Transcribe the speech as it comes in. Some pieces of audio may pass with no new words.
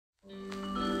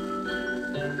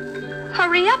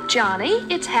Hurry up, Johnny.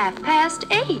 It's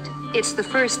 8:30. It's the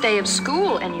first day of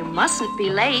school, and you mustn't be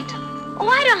late. Oh,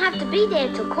 I don't have to be there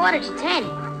till 9:45.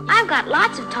 I've got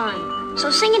lots of time. So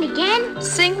sing it again.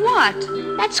 Sing what?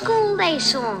 That school day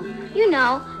song. You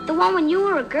know, the one when you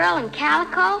were a girl in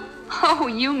calico. Oh,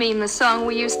 you mean the song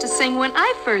we used to sing when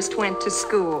I first went to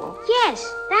school. Yes,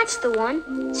 that's the one.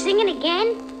 Sing it again.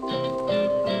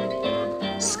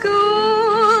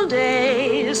 School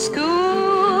days,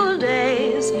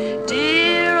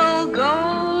 dear old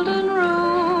golden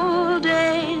rule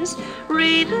days,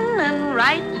 reading and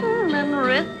writing and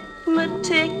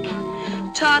arithmetic,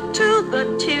 taught to the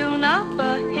tune of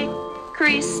a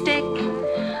hickory stick.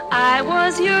 I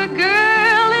was your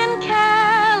girl in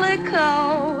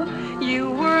calico,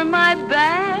 you were my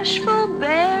bashful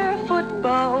barefoot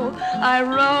beau. I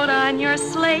wrote on your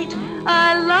slate,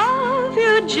 I love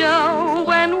you, Joe,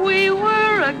 when we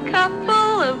were a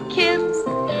couple of kids.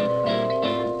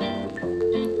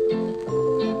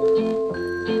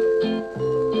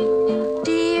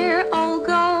 Dear old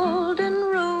golden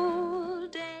rule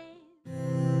days.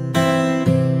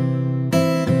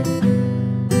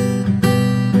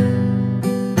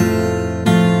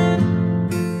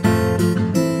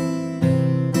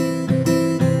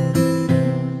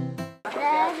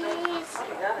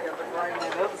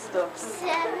 That is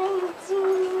 17.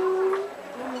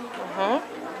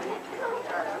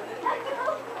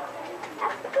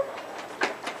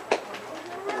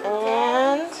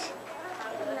 And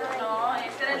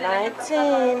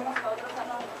 19.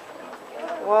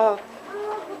 Whoa.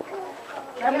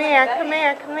 Come here, come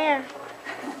here, come here.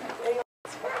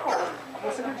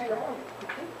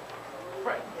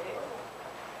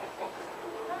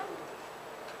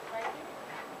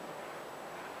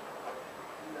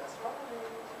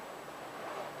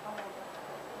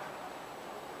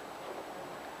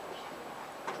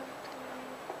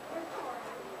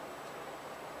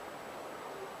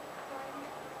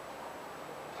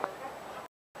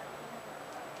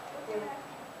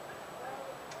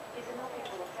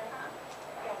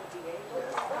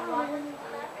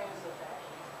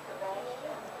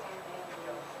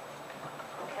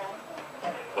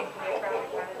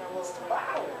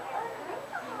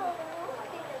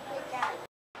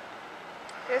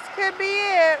 This could be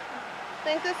it.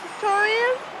 Think this is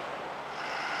Torian?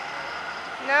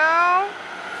 No.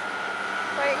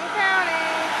 Clayton County.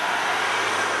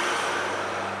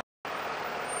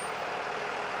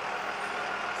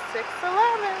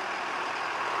 $6.11.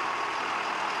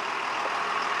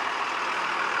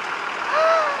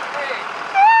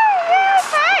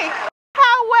 Hey.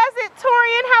 How was it,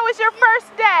 Torian? How was your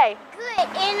first day? Good,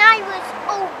 and I was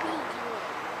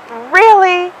obedient.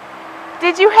 Really?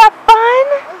 Did you have fun?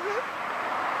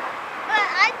 But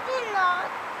I did not.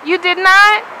 You did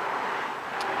not?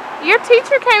 Your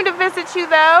teacher came to visit you,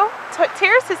 though.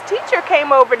 Terrace's teacher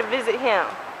came over to visit him.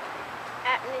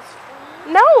 At Miss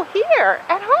Fee? No, here,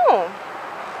 at home.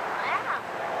 Wow.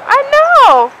 I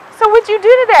know. So what'd you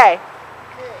do today?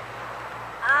 Good.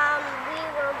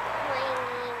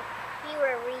 We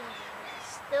were reading a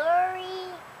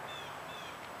story,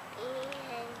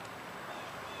 and,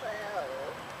 well,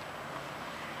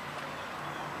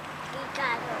 we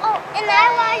got and I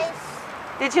was...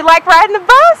 Did you like riding the bus?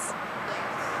 Yes.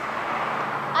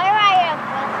 I ride a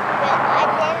bus, but I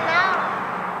did not.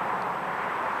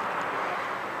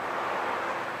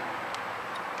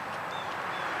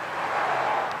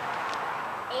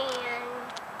 And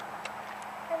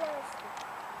what else?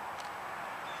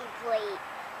 We played.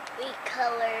 We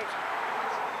colored,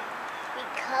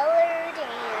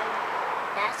 and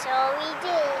that's all we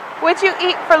did. What'd you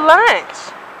eat for lunch?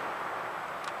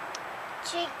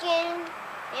 Chicken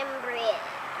and bread.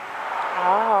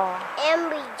 Oh.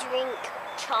 And we drink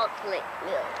chocolate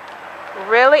milk.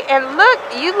 Really? And look,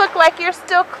 you look like you're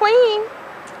still clean.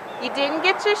 You didn't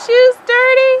get your shoes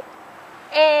dirty.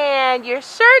 And your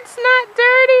shirt's not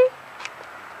dirty.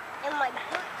 And my book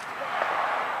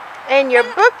bag. And your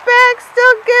book bag's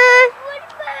still good. What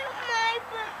about my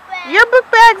book bag? Your book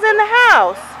bag's in the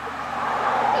house.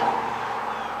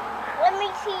 Let me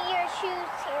see your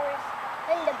shoes here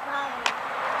in the bottom.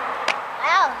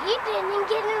 Wow, he didn't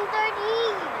get them dirty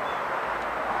either.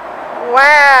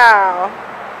 Wow.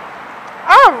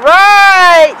 All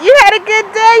right. You had a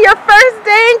good day, your first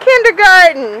day in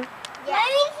kindergarten. Yes. Let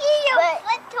me see your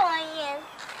foot, Torian.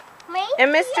 And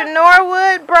Mr.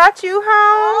 Norwood brought you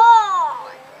home?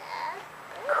 Oh.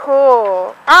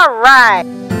 Cool. All right.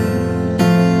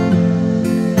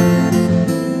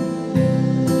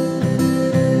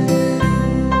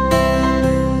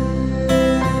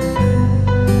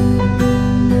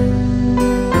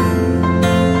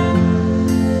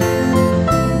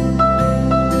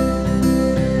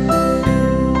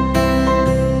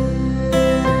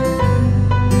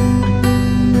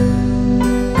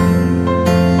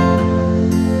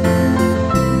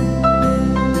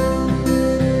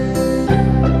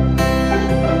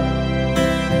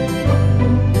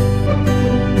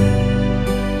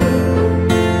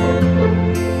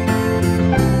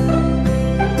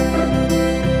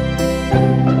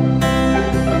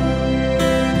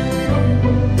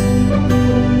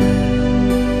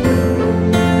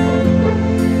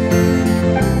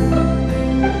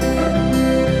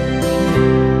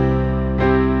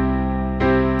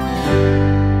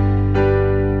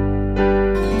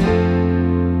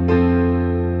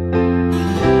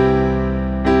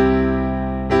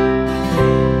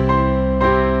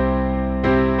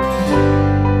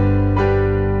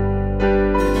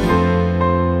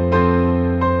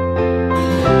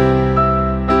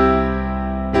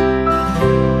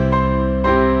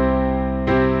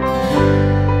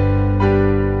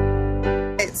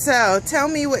 So, tell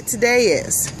me what today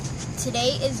is.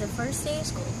 Today is the first day of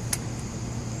school.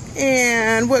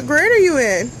 And what grade are you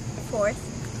in? 4th.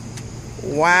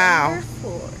 Wow. Number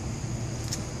 4.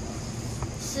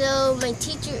 So my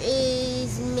teacher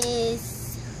is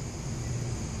Miss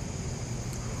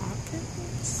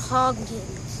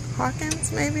Hawkins.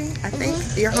 Hawkins, maybe? I think.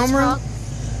 Your homeroom?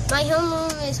 My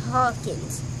homeroom is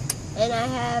Hawkins. And I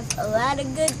have a lot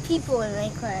of good people in my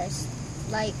class.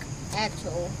 Like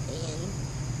Axel and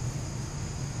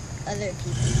other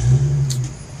people.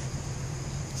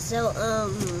 So,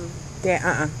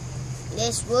 Yeah,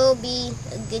 this will be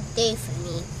a good day for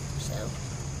me. So,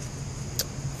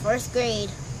 1st grade.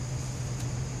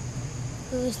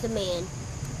 Who's the man?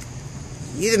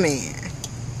 You the man.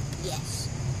 Yes.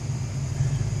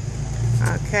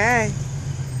 Okay.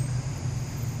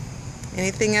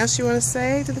 Anything else you want to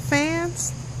say to the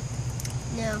fans?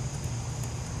 No.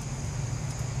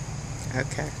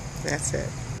 Okay, that's it.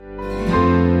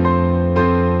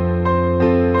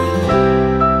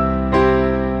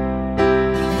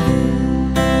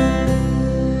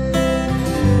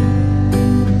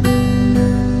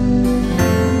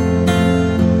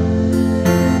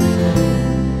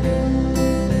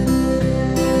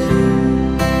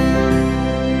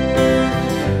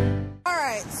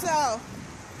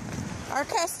 Our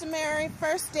customary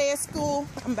first day of school,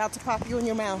 I'm about to pop you in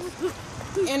your mouth,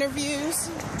 interviews.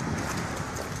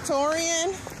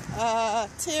 Torian,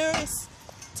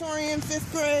 Torian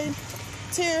 5th grade,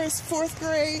 Terrace 4th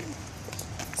grade.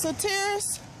 So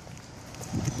Terrace,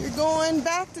 you're going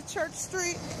back to Church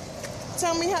Street.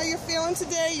 Tell me how you're feeling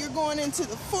today. You're going into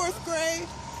the 4th grade.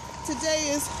 Today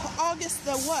is August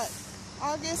the what?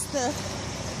 August the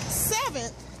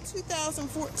 7th,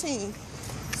 2014.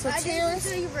 So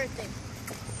Terrace, your birthday.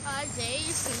 Today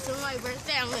is my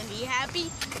birthday. I'm gonna be happy,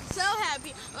 so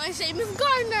happy. I'm gonna say, Miss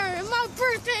Gardner, my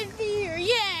birthday's here,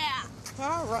 yeah.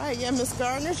 All right, yeah, Miss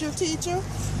Gardner's your teacher.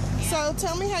 Yeah. So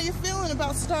tell me how you're feeling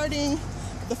about starting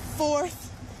the 4th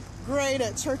grade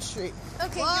at Church Street.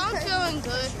 Okay. Well, I'm feeling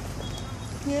good.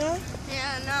 Yeah.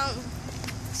 Yeah, and I'm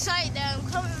excited that I'm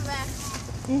coming back.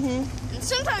 And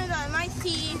sometimes I might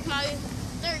see my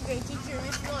 3rd grade teacher,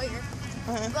 Miss Lawyer,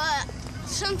 but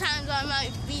sometimes I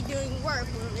might be doing work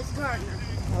with Miss Gardner.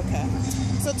 Okay.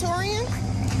 So Torian,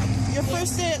 your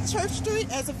first day at Church Street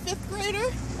as a 5th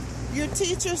grader, your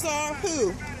teachers are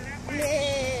who?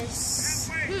 Miss...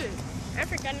 I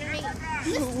forgot her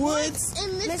name. Woods.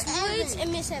 And Miss Woods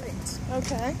and Miss Evans.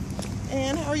 Okay.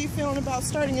 And how are you feeling about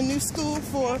starting a new school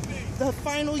for the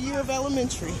final year of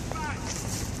elementary?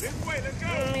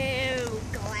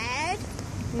 Glad.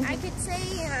 I could say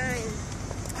I'm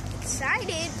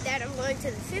excited that I'm going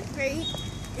to the 5th grade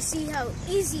to see how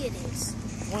easy it is.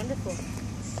 Wonderful.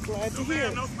 Glad to hear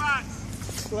it.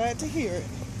 Glad to hear it.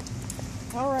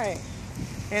 All right.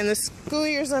 And the school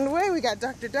year's underway. We got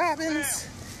Dr. Dobbins,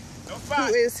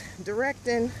 who is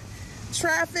directing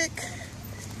traffic.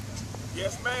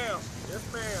 Yes, ma'am. Yes,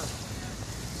 ma'am.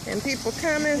 And people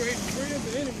coming.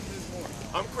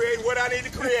 I'm creating what I need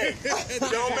to create. It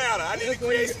don't matter. I need to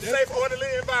create some safe, orderly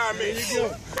environment. That's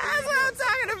what I'm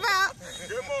talking about.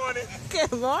 Good morning.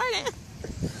 Good morning.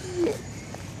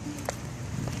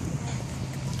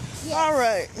 Yes. All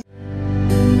right.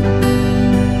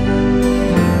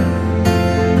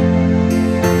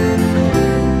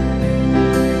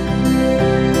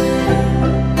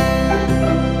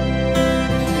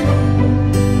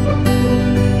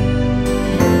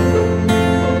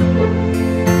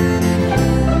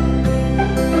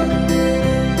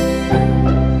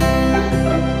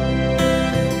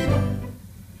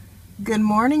 Good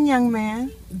morning, young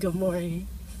man. Good morning.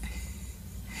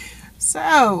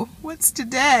 So, what's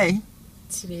today?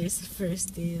 Today is the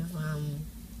first day of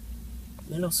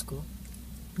middle school.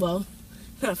 Well,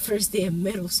 not first day of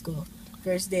middle school.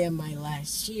 First day of my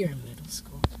last year in middle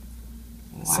school.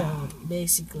 Wow. So,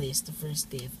 basically, it's the first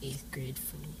day of 8th grade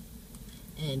for me.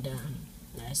 And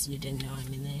as you didn't know,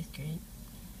 I'm in the 8th grade.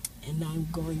 And I'm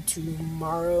going to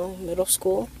Morrow Middle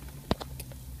School.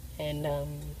 And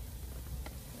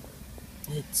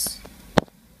it's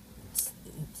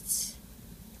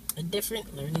a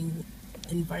different learning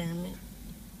environment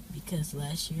because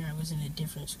last year I was in a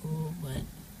different school, but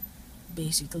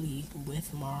basically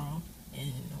with Morrow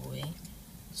in a way.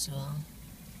 So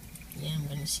yeah, I'm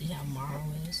gonna see how Morrow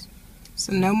is.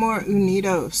 So no more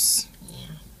Unidos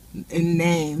in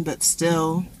name, but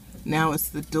still now it's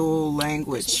the dual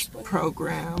language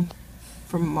program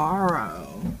from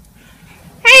Morrow.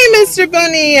 Hey, Mr.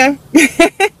 Bonilla.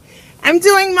 I'm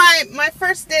doing my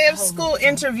first day of school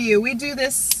interview. We've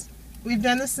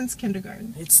done this since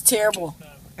kindergarten. It's terrible.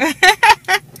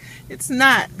 It's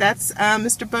not. That's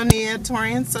Mr. Bonilla,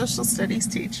 Torian social studies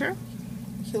teacher.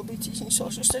 He'll be teaching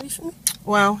social studies for me?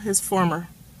 Well, his former.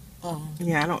 Oh.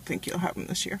 Yeah, I don't think you'll have him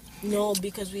this year. No,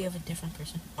 because we have a different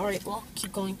person. All right, well,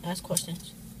 keep going. Ask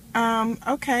questions.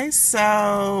 Okay,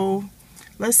 so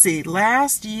let's see.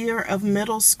 Last year of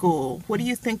middle school, what do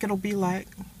you think it'll be like?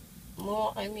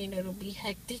 Well, I mean, it'll be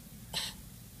hectic,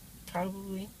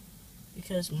 probably,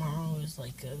 because Morrow is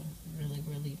like a really,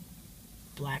 really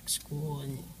black school,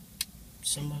 and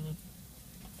some of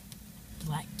the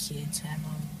black kids have,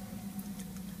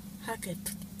 how could I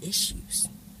put issues?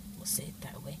 We'll say it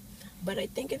that way. But I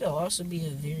think it'll also be a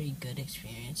very good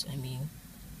experience. I mean,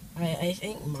 I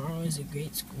think Morrow is a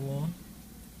great school.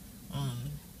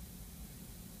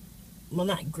 Well,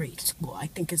 not great school. I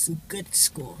think it's a good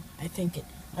school. I think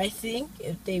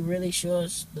if they really show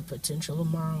us the potential of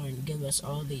Morrow and give us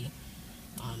all the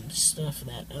stuff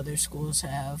that other schools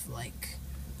have, like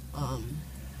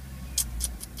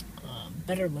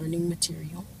better learning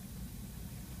material,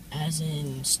 as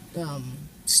in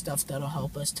stuff that'll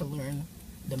help us to learn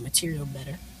the material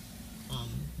better,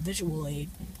 visual aid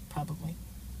probably,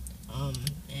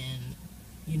 and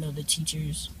the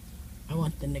teachers, I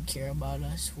want them to care about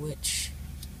us, which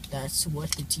that's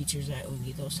what the teachers at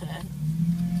Unidos had,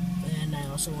 and I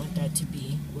also want that to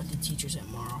be what the teachers at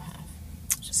Morrow have.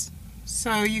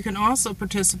 So you can also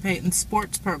participate in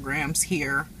sports programs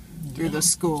here through the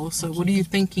school. So what are you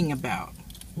thinking about?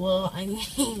 Well, I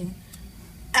mean,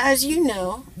 as you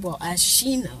know, well, as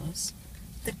she knows,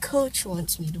 the coach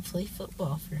wants me to play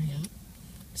football for him.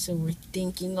 So we're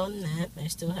thinking on that. I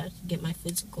still have to get my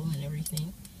physical and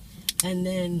everything. And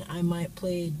then I might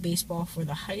play baseball for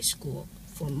the high school,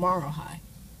 for Morrow High.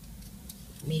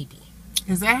 Maybe.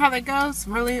 Is that how that goes?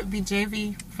 Really? It would be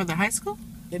JV for the high school?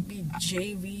 It'd be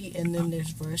JV, and then there's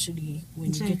varsity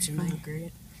when you get to 9th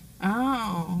grade.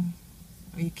 Oh.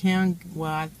 You can,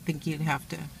 well, I think you'd have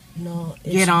to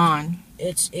get on.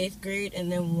 It's 8th grade,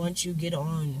 and then once you get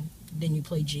on, then you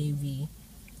play JV.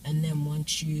 And then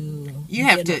once you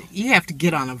have to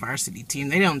get on a varsity team.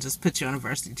 They don't just put you on a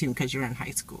varsity team because you're in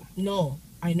high school. No,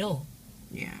 I know.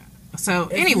 Yeah. So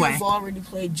if anyway, you've already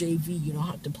played JV, you don't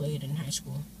have to play it in high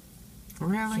school.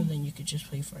 Really? So then you could just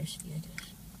play varsity, I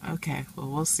guess. Okay. Well,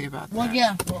 we'll see about that. Well,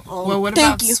 yeah. Well, what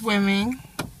about swimming?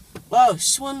 Oh,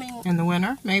 swimming in the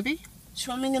winter, maybe.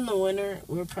 Swimming in the winter,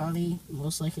 we're probably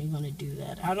most likely going to do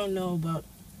that. I don't know about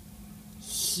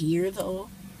here though.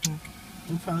 Okay.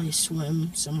 We'll probably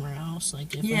swim somewhere else.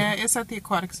 It's at the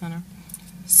aquatic center.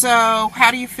 So,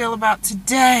 how do you feel about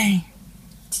today?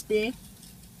 Today,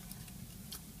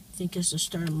 I think it's the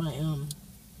start of my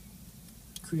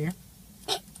career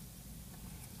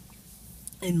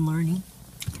in learning.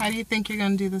 How do you think you're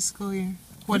going to do this school year?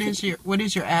 What is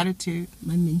your attitude?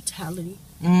 My mentality.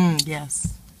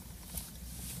 Yes.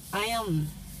 I would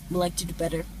like to do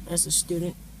better as a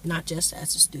student, not just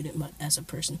as a student, but as a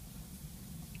person.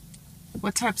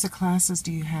 What types of classes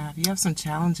do you have? You have some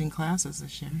challenging classes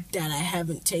this year. That I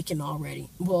haven't taken already.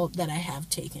 Well, that I have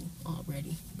taken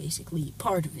already. Basically,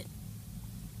 part of it.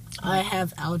 I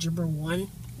have Algebra 1,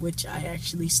 which I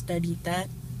actually studied that.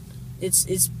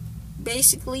 It's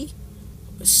basically,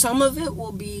 some of it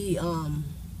will be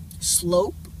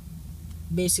slope.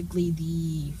 Basically,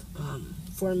 the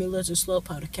formulas of slope,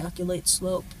 how to calculate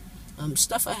slope.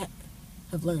 Stuff I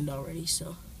have learned already,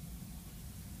 so...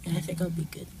 And I think I'll be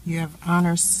good. You have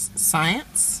honors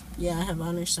science? Yeah, I have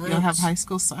honors science. You'll have high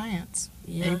school science,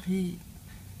 yeah. AP.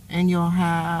 And you'll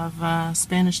have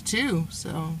Spanish too,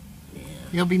 so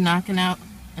you'll be knocking out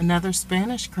another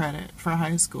Spanish credit for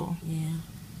high school. Yeah.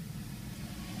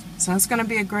 So it's going to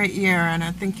be a great year, and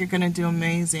I think you're going to do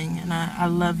amazing. And I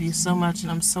love you so much,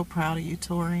 and I'm so proud of you,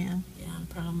 Torian. Yeah, I'm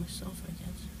proud of myself, I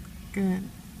guess. Good.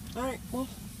 All right, well,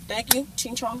 thank you.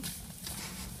 Ching chong.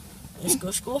 Let's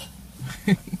go school.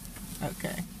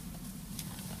 Okay.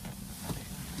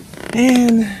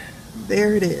 And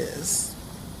there it is.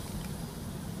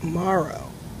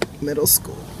 Morrow Middle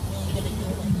School.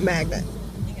 Magnet.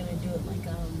 You're gonna do it like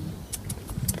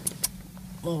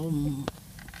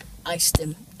ice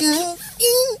them.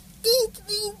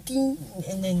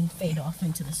 And then fade off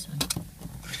into the sun.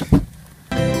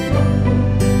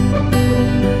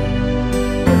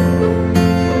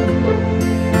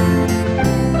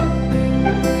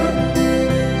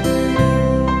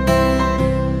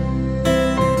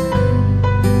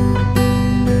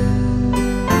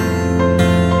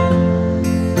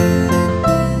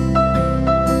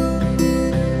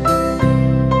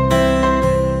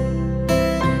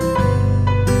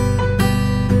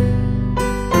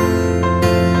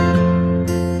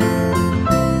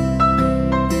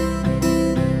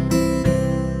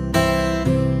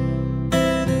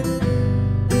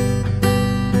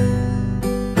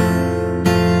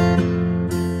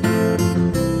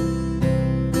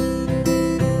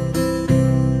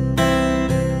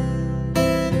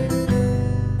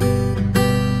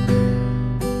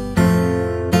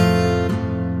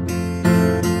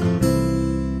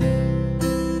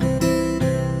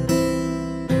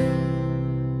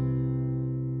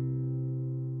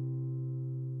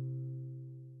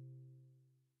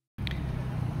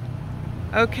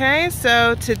 Okay,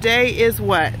 so today is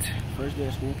what? First day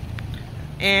of school.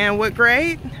 And what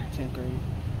grade? 10th grade.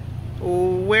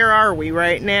 Where are we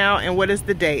right now, and what is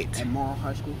the date? At Morrow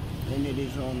High School, and it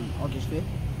is on August 5th,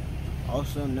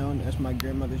 also known as my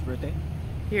grandmother's birthday.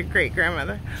 Your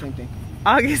great-grandmother. Same thing.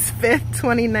 August 5th,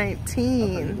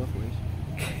 2019. Both ways.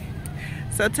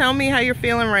 So tell me how you're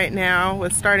feeling right now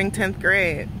with starting 10th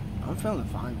grade. I'm feeling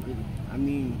fine, really. I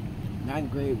mean,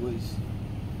 9th grade was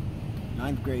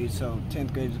 9th grade, so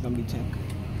 10th grade is going to be 10th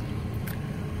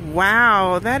grade.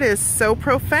 Wow, that is so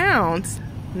profound.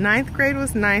 9th grade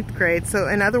was 9th grade. So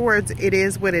in other words, it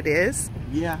is what it is.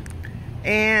 Yeah.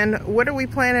 And what are we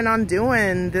planning on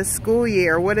doing this school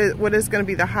year? What is going to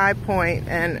be the high point?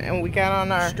 And we got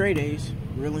on our... Straight A's,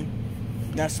 really.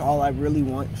 That's all I really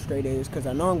want, straight A's, because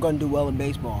I know I'm going to do well in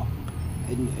baseball.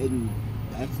 And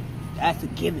that's a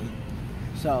given.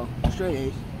 So, straight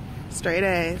A's. Straight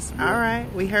A's. Yeah. All right.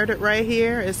 We heard it right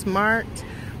here. It's marked.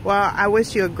 Well, I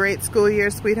wish you a great school year,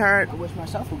 sweetheart. I wish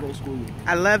myself a great school year.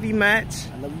 I love you much.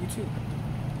 I love you too.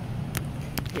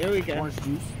 Here we go. Orange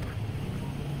juice.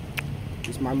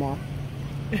 It's my mom.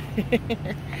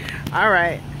 All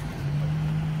right.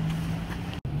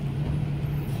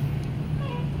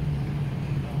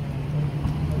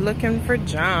 Looking for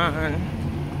John.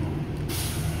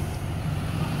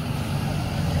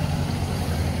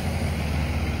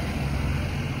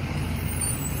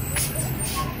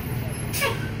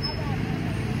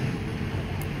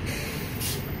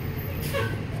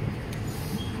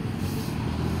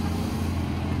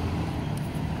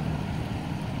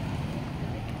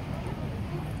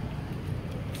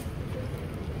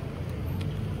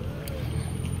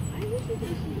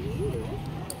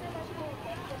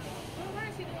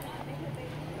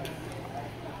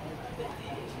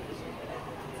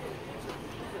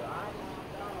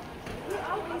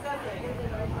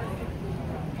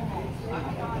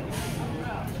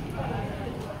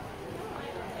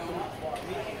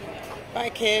 Bye,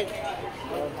 kid.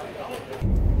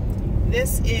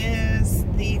 This is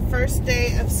the first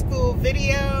day of school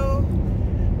video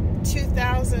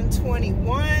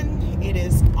 2021. It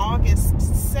is August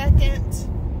 2nd,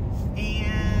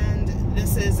 and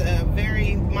this is a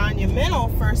very monumental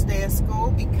first day of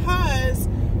school because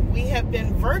we have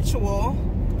been virtual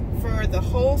for the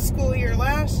whole school year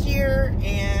last year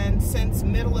and since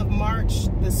middle of March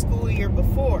the school year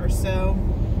before. So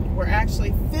we're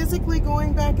actually physically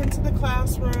going back into the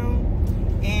classroom,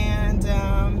 and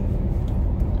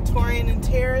Torian and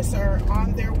Terrace are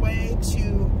on their way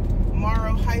to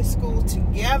Morrow High School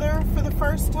together for the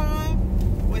first time,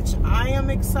 which I am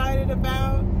excited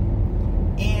about.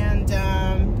 And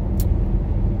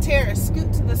Terrace,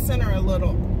 scoot to the center a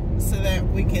little so that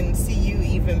we can see you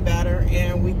even better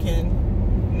and we can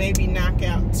maybe knock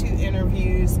out 2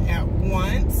 interviews at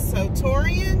once. So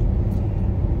Torian,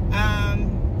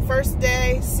 first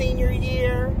day, senior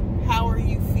year, how are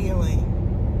you feeling?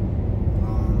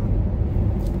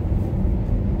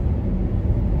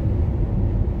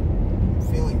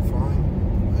 Feeling fine,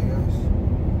 I guess.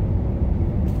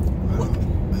 I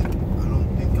don't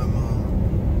think I'm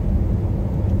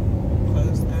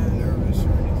Close that. nervous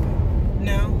or anything.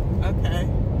 No? Okay.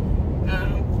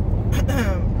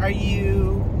 Are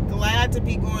you glad to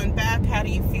be going back? How do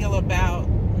you feel about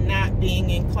not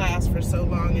being in class for so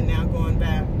long and now going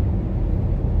back?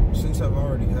 Since I've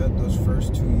already had those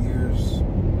first 2 years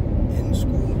in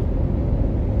school,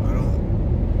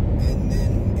 and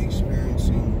then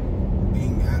experiencing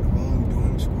being at home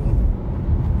doing school,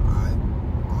 I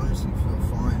honestly feel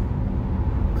fine.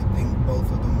 I think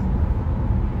both of them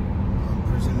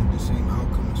presented the same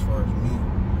outcome as far as me. I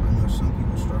know some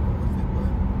people struggle with it, but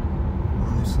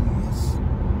honestly,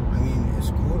 it's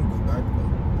cool to go back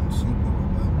though and see people,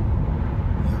 but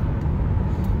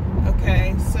yeah.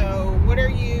 Okay, so what are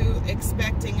you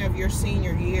expecting of your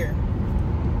senior year?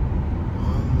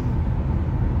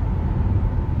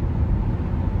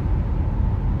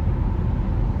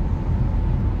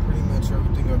 Pretty much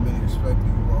everything I've been expecting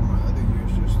of all my other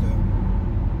years, just to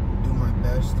do my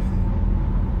best and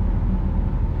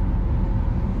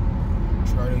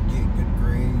try to get good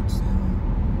grades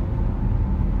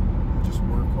and just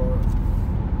work hard.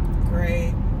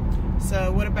 Great.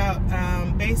 So what about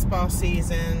baseball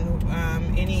season?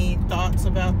 Any thoughts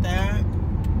about that? I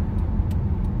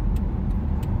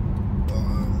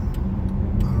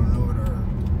don't know what our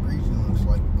region looks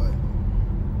like, but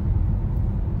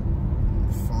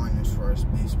fine as far as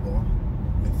baseball.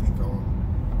 I think I'll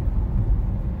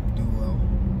do well.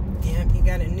 Yep, you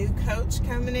got a new coach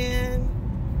coming in.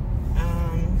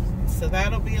 So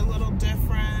that'll be a little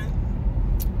different.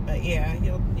 But yeah,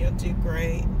 you'll do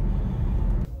great.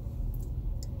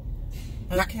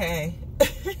 Okay.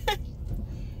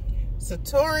 So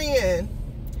Torian,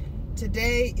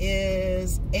 today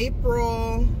is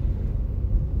April,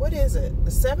 what is it?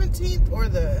 The 17th or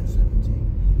the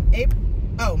 17th?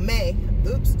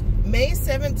 May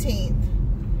 17th,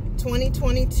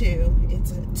 2022.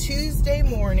 It's a Tuesday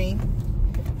morning.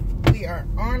 We are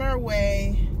on our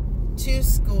way to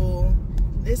school.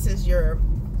 This is your,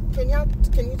 can you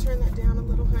turn that down a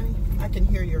little, honey? I can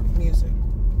hear your music.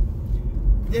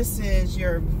 This is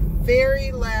your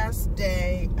very last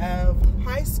day of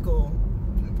high school.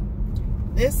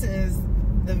 This is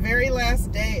the very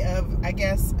last day of, I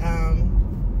guess,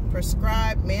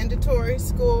 prescribed mandatory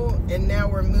school, and now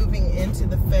we're moving into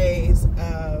the phase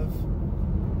of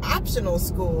optional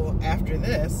school after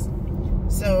this.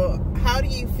 So how do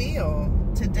you feel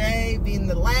today being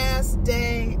the last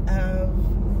day of,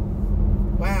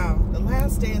 wow, the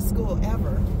last day of school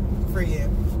ever for you?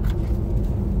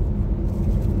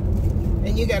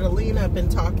 And you got to lean up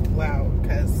and talk loud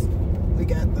because we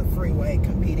got the freeway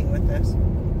competing with us.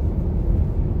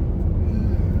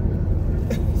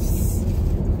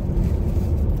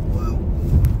 Well,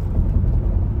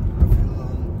 I feel,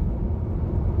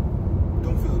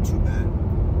 don't feel too bad.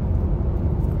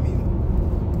 I mean,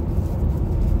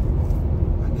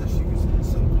 I guess you could say it's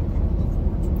something people look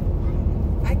forward to. I don't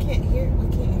know. We can't hear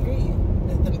you.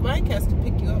 The mic has to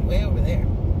pick you up way over there.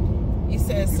 You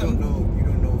said something. You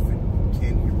don't know if it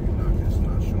can hear me or not because it's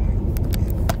not showing it.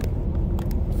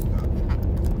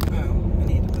 Oh, I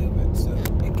need to move it so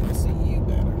it can see you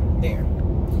better. There.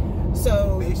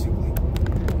 So Basically,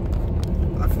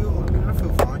 I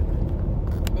feel fine.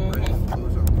 Ready to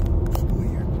close out the school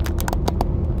year.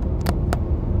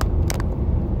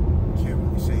 Can't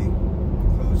really say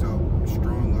close out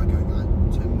strong like I got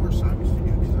 10 more assignments to do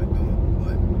because I don't,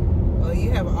 but well, you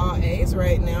have all A's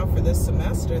right now for this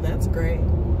semester. That's great.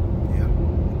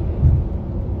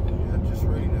 yeah, just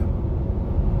ready to,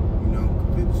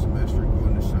 complete the semester and go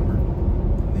into summer,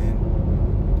 and then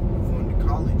move on to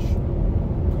college.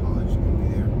 College is going to be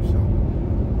there, so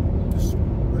just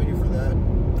ready for that.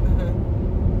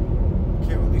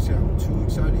 Can't really say I'm too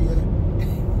excited yet.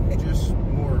 Just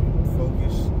more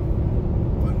focused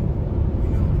on,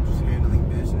 just handling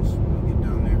business when I get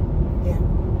down there. Yeah.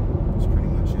 That's pretty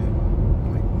much it.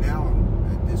 Like now,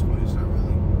 at this point, it's not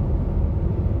really.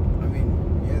 I mean,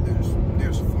 yeah,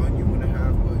 there's fun you want to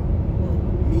have, but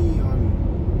me, I'm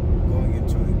going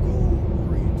into it goal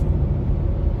oriented.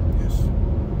 Just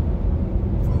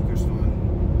focused on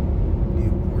the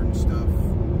important stuff,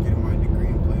 getting my degree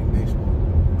and playing baseball.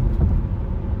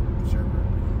 Whichever.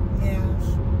 Yeah.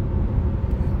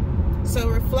 So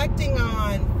reflecting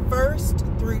on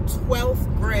 1st through 12th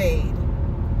grade,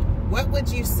 what would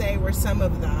you say were some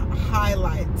of the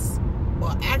highlights?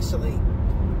 Well, actually,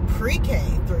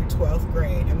 pre-K through 12th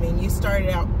grade. I mean, you started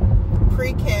out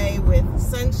pre-K with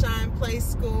Sunshine Play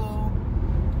School,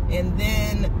 and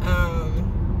then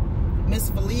Miss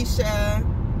Felicia,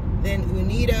 then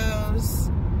Unidos,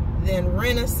 then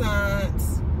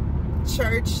Renaissance,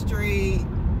 Church Street,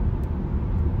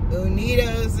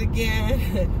 Unidos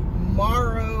again,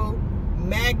 Morrow,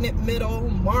 Magnet Middle,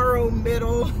 Morrow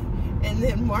Middle, and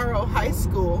then Morrow High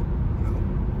School.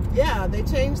 Yeah, they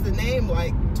changed the name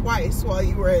like twice while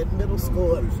you were at middle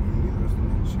school.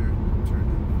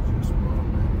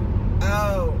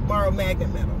 Oh, Morrow Magnet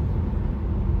Middle.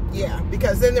 Yeah,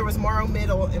 because then there was Morrow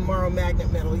Middle and Morrow Magnet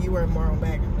Middle. You were in Morrow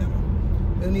Magnet Middle.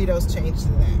 Unidos changed to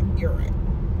that. You're right.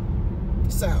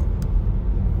 So,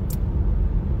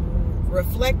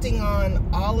 reflecting on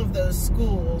all of those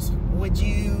schools,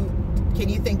 can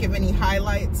you think of any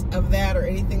highlights of that or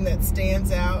anything that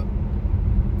stands out?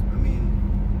 I mean,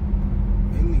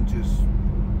 mainly just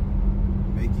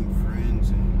making friends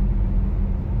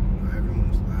and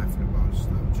everyone's laughing about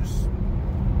stuff. Just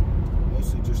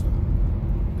mostly just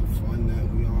the fun that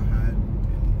we all had,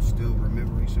 and still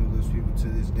remembering some of those people to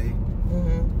this day.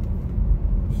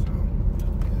 So,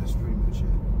 yeah, that's pretty much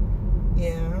it.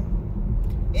 Yeah.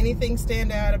 Anything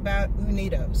stand out about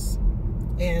Unidos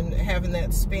and having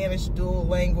that Spanish dual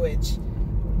language?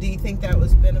 Do you think that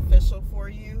was beneficial for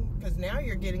you? Because now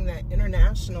you're getting that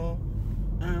international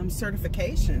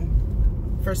certification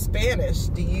for Spanish.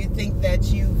 Do you think that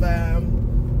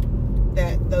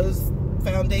that those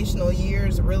foundational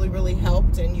years really, really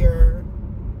helped in your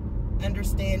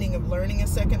understanding of learning a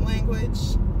second language?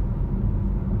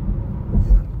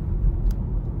 Yeah,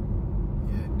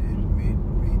 it did. Made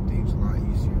things a lot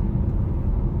easier.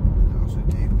 It also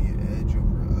gave me an edge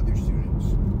over other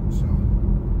students. So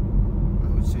I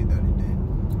would say that it did.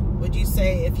 Would you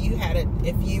say if you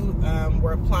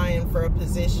were applying for a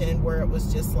position where it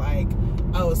was just like,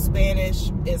 oh,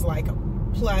 Spanish is like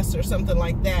plus or something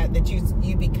like that, that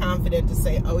you'd be confident to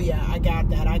say, oh yeah, I got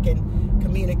that. I can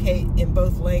communicate in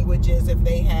both languages if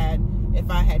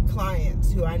I had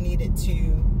clients who I needed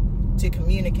to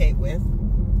communicate with.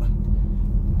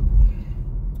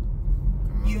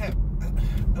 You have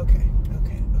okay.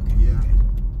 Yeah.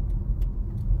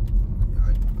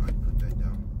 I put that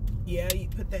down. Yeah, you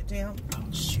put that down?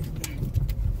 Oh, shoot.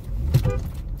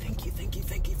 Thank you.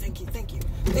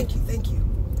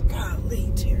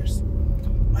 Golly, tears.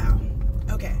 Wow.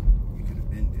 Okay. You could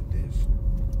have ended this.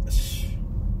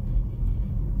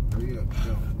 Hurry up,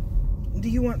 go. Do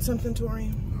you want something,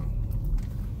 Torian?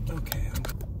 No. Okay.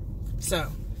 So,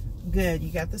 good.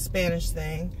 You got the Spanish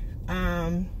thing.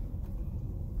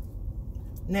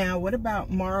 Now, what about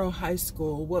Morrow High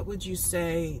School? What would you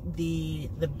say the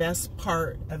best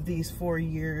part of these 4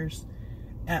 years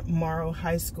at Morrow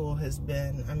High School has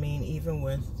been? I mean, even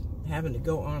with having to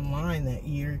go online that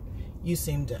year, you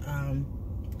seem to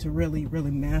really,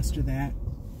 really master that.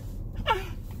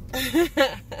 It's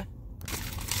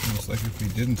like if he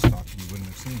didn't stop, you wouldn't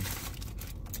have seen it.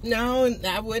 No,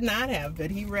 I would not have,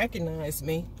 but he recognized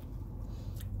me.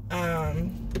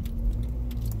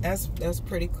 That's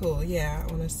pretty cool. Yeah, I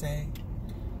want to say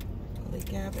Lee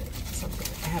Gabbett, something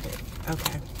Abbott.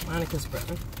 Okay, Monica's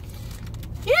brother.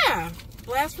 Yeah,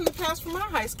 blast from the past from my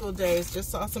high school days.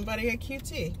 Just saw somebody at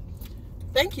QT.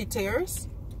 Thank you, Terrace,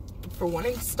 for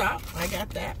wanting to stop. I got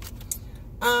that.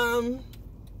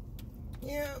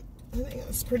 Yeah, I think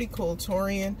that's pretty cool,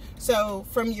 Torian. So,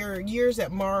 from your years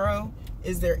at Morrow,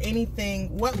 is there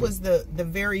anything? What was the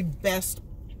very best?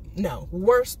 No,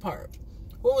 worst part.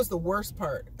 What was the worst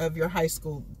part of your high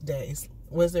school days?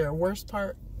 Was there a worst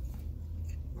part?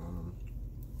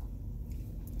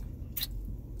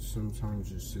 Sometimes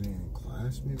just sitting in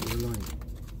class, maybe.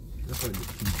 That's like the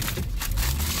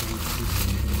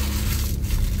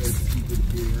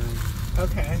people.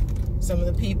 Okay. Some of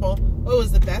the people. What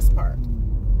was the best part?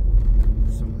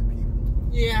 Some of the people.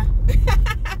 Yeah.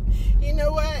 You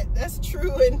know what? That's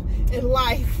true in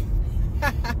life.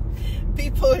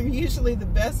 People are usually the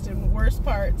best and worst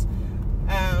parts,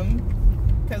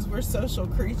 because we're social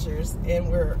creatures and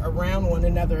we're around one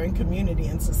another in community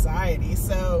and society.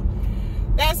 So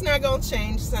that's not going to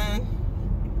change, son.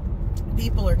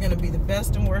 People are going to be the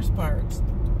best and worst parts.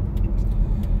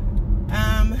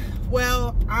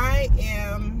 Well, I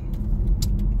am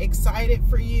excited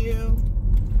for you.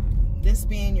 This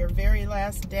being your very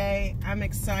last day, I'm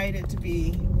excited for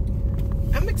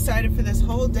this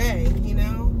whole day, you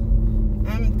know.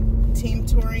 I'm Team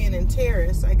Torian and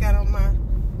Terrace. I got on my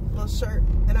little shirt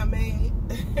that I made.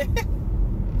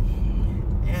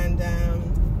 And,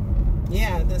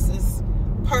 yeah, this is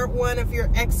part 1 of your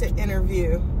exit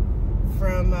interview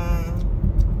from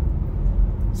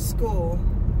school,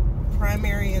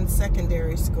 primary and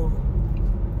secondary school.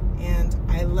 And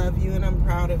I love you and I'm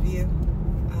proud of you.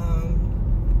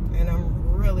 And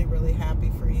I'm really, really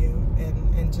happy for you.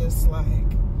 And just like,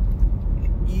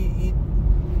 you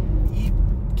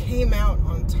came out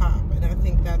on top, and I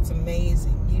think that's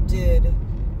amazing. You did,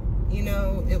 you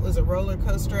know, it was a roller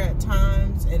coaster at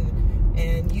times, and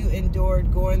you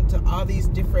endured going to all these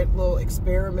different little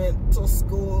experimental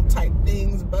school type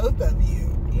things, both of you,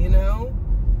 you know,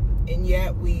 and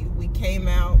yet we came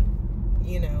out,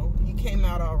 you know, you came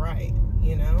out all right,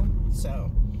 you know.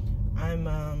 So I'm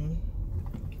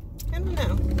I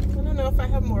don't know if I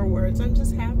have more words. I'm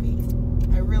just happy.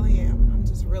 I really am. I'm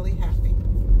just really happy.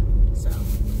 So,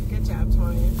 good job,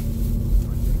 Torian.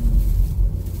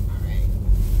 All right.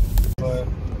 But,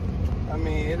 I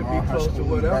mean, it'll be close to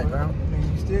whatever. I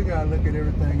mean, you still got to look at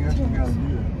everything else you got to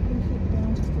do.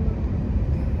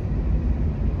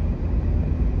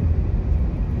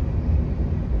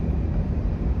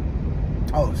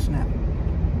 Oh, snap.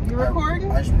 You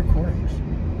recording? I was recording.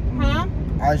 Huh?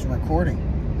 I was recording.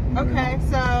 Okay,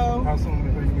 so How soon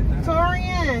before you get done?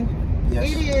 Torian,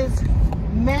 Yes. it is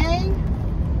May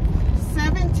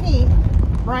 17th,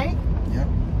 right? Yep.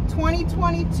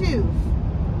 2022,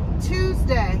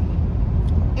 Tuesday,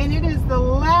 and it is the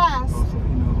last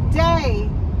day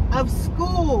of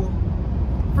school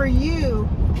for you,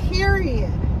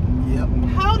 period. Yep.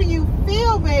 How do you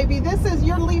feel, baby?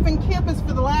 You're leaving campus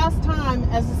for the last time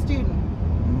as a student.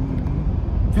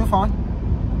 Feel fine.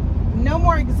 No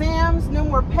more exams, no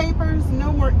more papers,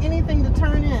 no more anything to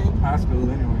turn in. High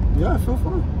school, anyway. Yeah, I feel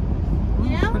fine.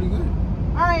 Yeah? Pretty good.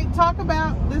 All right, talk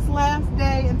about this last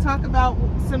day and talk about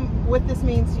what this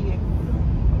means to you.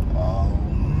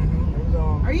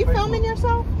 Are you filming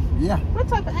yourself? Yeah. What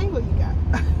type of angle you got?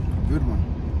 Good one.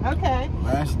 Okay.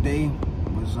 Last day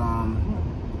was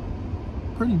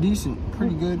pretty decent,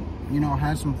 pretty good. You know,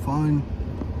 had some fun.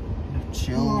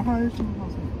 chill,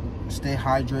 stay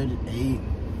hydrated, ate,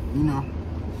 you know.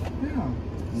 Yeah.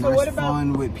 So Nice what about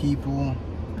fun with people?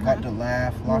 Got to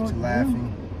laugh, lots of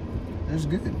laughing. It was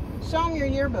good. show them your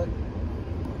yearbook?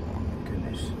 Oh my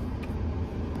goodness.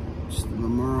 It's the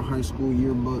Memorial High School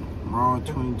yearbook, Raw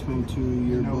 2022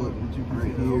 yearbook,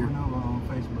 right here. On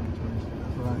Facebook,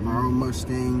 that's right. My own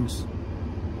Mustangs.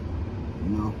 You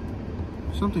know,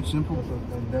 something simple.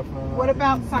 What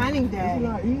about signing It's a day?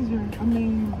 lot easier. I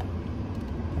mean,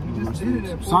 you just did it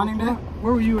at 4 Signing day? o'clock.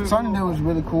 Where were you at? Signing day was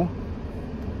really cool.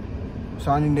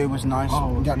 Signing day was nice.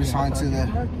 Oh, We got to yeah, sign to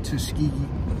the Tuskegee,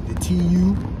 the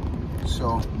TU.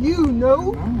 So You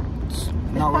know. it's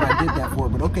not what I did that for,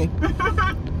 but okay.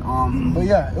 But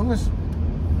yeah, it was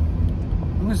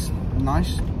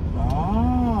nice.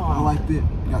 Oh. I liked it.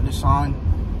 Got to sign,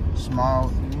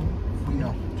 smiled. You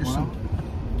know, just some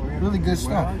really good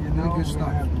stuff. Well, you know, Really good we're stuff.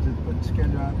 gonna have to just put the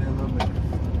schedule out there a little bit.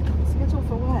 Schedule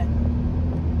for what?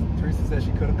 Teresa said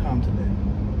she could have come today.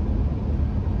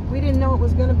 We didn't know it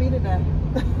was going to be today.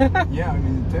 Yeah, I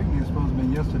mean, technically it's supposed to be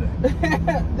yesterday.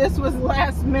 This was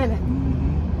last minute.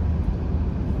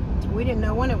 Mm-hmm. We didn't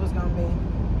know when it was going to be.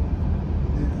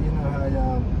 You know how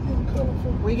y'all cut off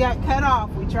from. We got cut off.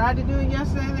 We tried to do it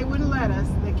yesterday. They wouldn't let us.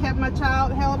 They kept my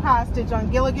child held hostage on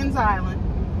Gilligan's Island.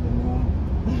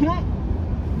 You know?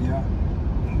 Yeah.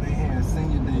 They had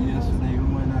senior day yesterday. We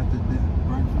went out to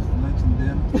breakfast, lunch, and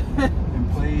dinner and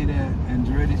played at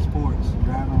Andretti Sports,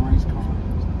 driving race cars.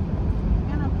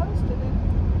 And I posted it.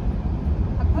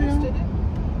 I posted it.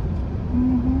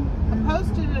 Mm-hmm. I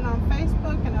posted it on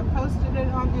Facebook and I posted it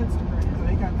on Instagram. So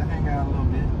they got to hang out a little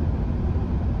bit.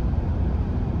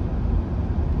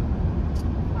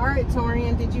 All right,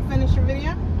 Torian, did you finish your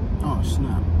video? Oh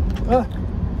snap!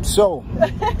 So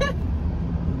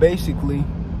basically,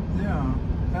 Yeah.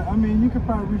 I mean, you could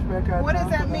probably reach back out. What does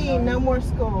that mean? No more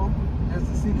school. Just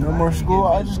to see, no more school.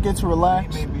 I just get to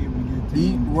relax, Maybe we get to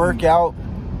eat, work out,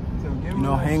 So give you them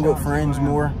know, a hang little with shout friends out.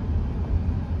 more,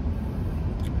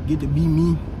 get to be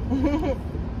me,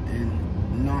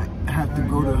 and not have to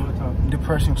go to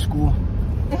depressing school.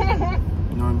 You know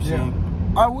what I'm saying?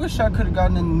 I wish I could have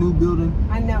gotten in the new building.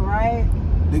 I know, right?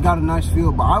 They got a nice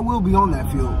field, but I will be on that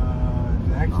field.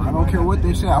 Actually, I don't care what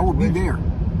they say. I will be there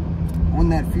on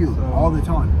that field all the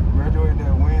time. Graduate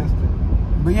that Wednesday.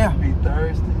 But yeah, Be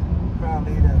Thursday.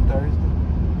 Probably that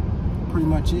Thursday. pretty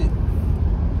much it.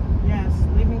 Yes,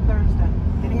 leaving Thursday.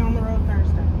 Getting on the road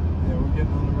Thursday. Yeah, we're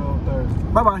getting on the road Thursday.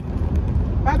 Bye-bye.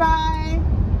 Bye-bye.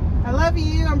 I love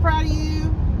you. I'm proud of you.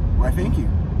 Why, thank you.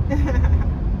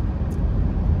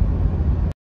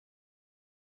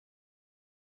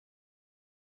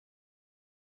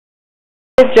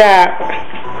 Good job.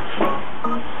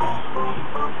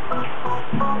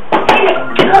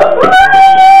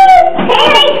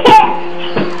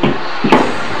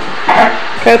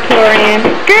 Go, Torian.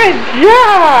 Good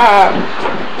job.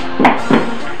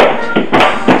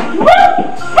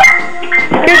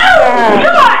 Good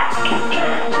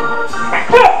job.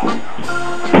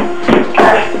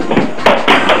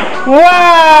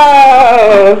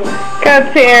 Whoa.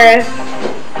 Go, Terrace.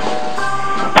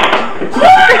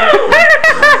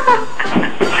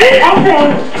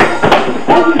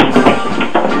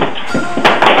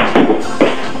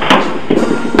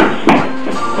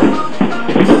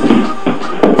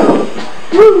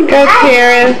 Go,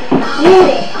 Terrace.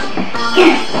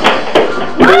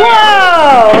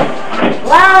 Whoa!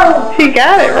 Wow! She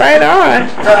got it right on.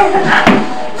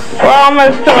 We're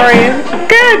almost Torian.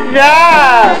 Good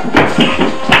job!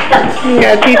 You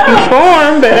gotta teach some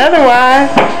form, but otherwise.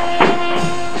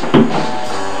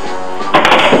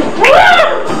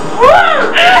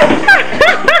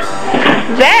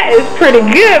 That is pretty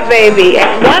good, baby.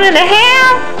 1.5?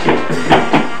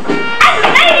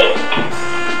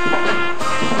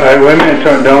 Alright, wait a minute,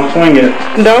 don't swing it.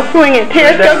 Don't swing it.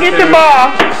 Terrace, go get your ball.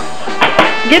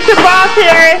 Get your ball,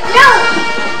 Terrace. No!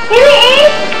 Give me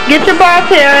 8. Get your ball,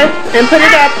 Terrace, and put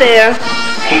it up there.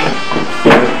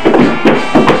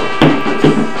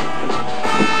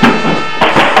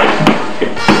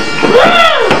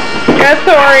 Go,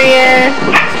 Torian.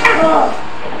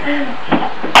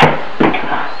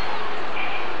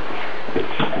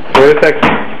 Wait a second.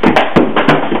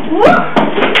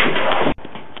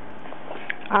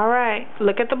 All right,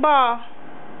 look at the ball.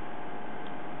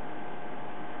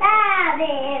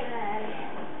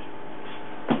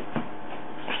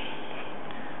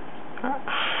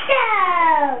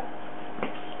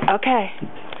 Okay.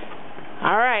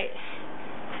 All right.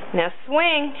 Now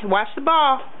swing. Watch the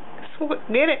ball.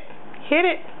 Get it. Hit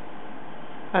it.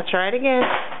 I'll try it again.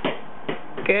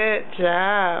 Good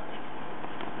job.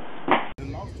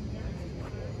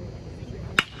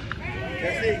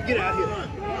 That's it. Get out here.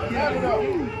 Get out of there.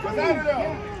 What's out of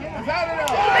there? What's out of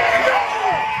there?